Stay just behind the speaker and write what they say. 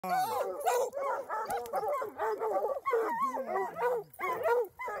Good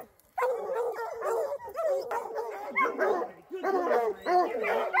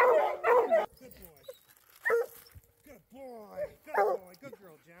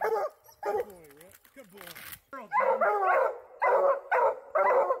girl, Jack. Good boy, Rip. Good boy. Girl, Jack.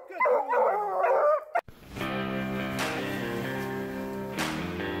 Good boy.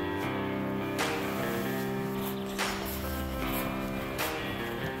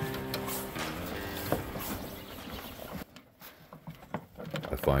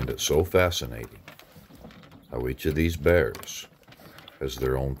 I find it so fascinating how each of these bears has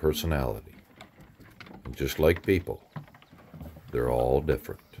their own personality. And just like people, they're all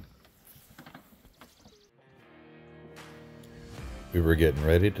different. We were getting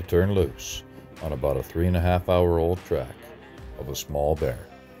ready to turn loose on about a 3.5-hour-old track of a small bear.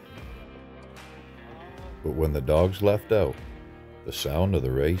 But when the dogs left out, the sound of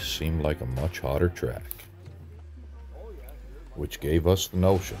the race seemed like a much hotter track, which gave us the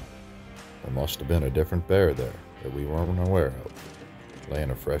notion there must have been a different bear there that we weren't aware of,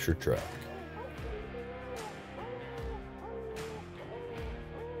 laying a fresher track.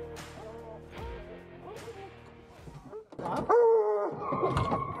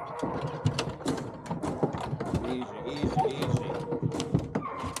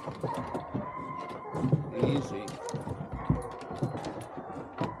 Easy.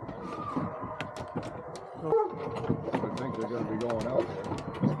 I think they're going to be going out there.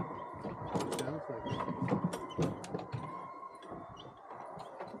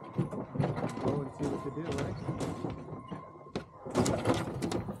 Go and see what they do,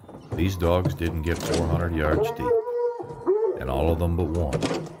 right? These dogs didn't get 400 yards deep, and all of them but one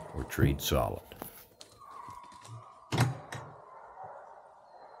were treed solid.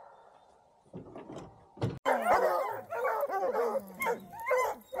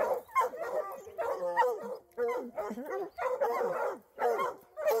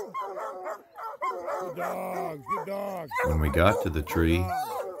 Good dogs. Good dogs. When we got to the tree,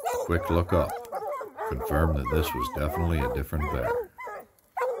 a quick look up confirmed that this was definitely a different bear.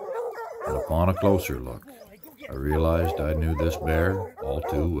 And upon a closer look, I realized I knew this bear all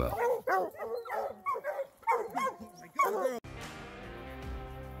too well.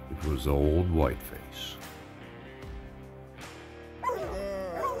 It was old Whiteface.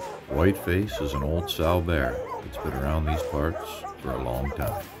 Whiteface is an old sow bear that's been around these parts for a long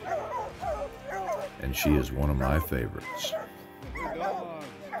time. And she is one of my favorites.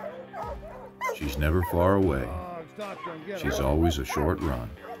 She's never far away. She's always a short run.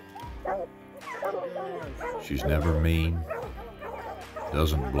 She's never mean,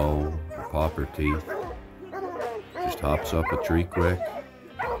 doesn't blow or pop her teeth, just hops up a tree quick,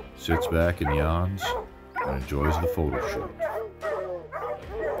 sits back and yawns, and enjoys the photo shoot.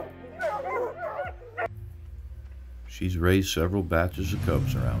 She's raised several batches of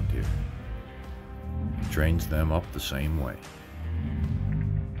cubs around here and trains them up the same way.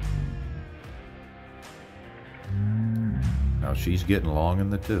 Now she's getting long in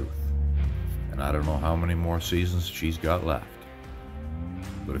the tooth, and I don't know how many more seasons she's got left.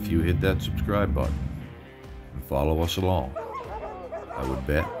 But if you hit that subscribe button and follow us along, I would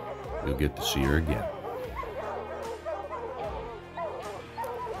bet you'll get to see her again.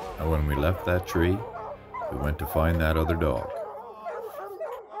 Now when we left that tree, we went to find that other dog.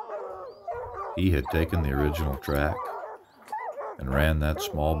 He had taken the original track and ran that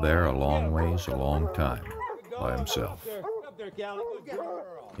small bear a long ways, a long time by himself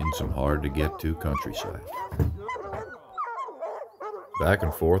in some hard to get to countryside. Back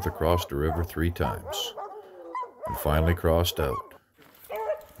and forth across the river 3 times, and finally crossed out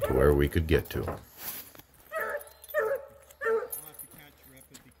to where we could get to him.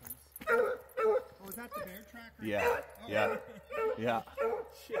 Yeah.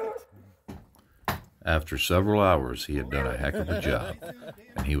 Shit. After several hours, he had done a heck of a job,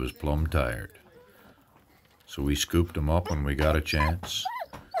 and he was plumb tired. So we scooped him up when we got a chance,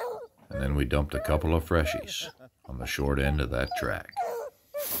 and then we dumped a couple of freshies on the short end of that track.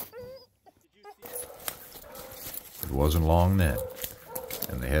 It wasn't long then,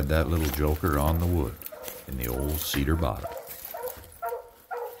 and they had that little joker on the wood in the old cedar bottom.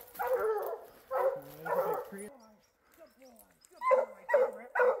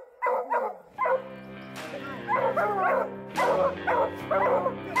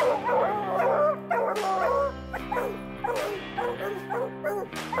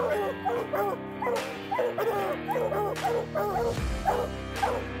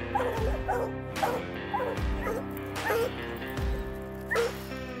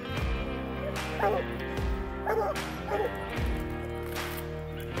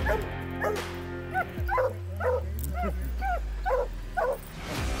 Rip.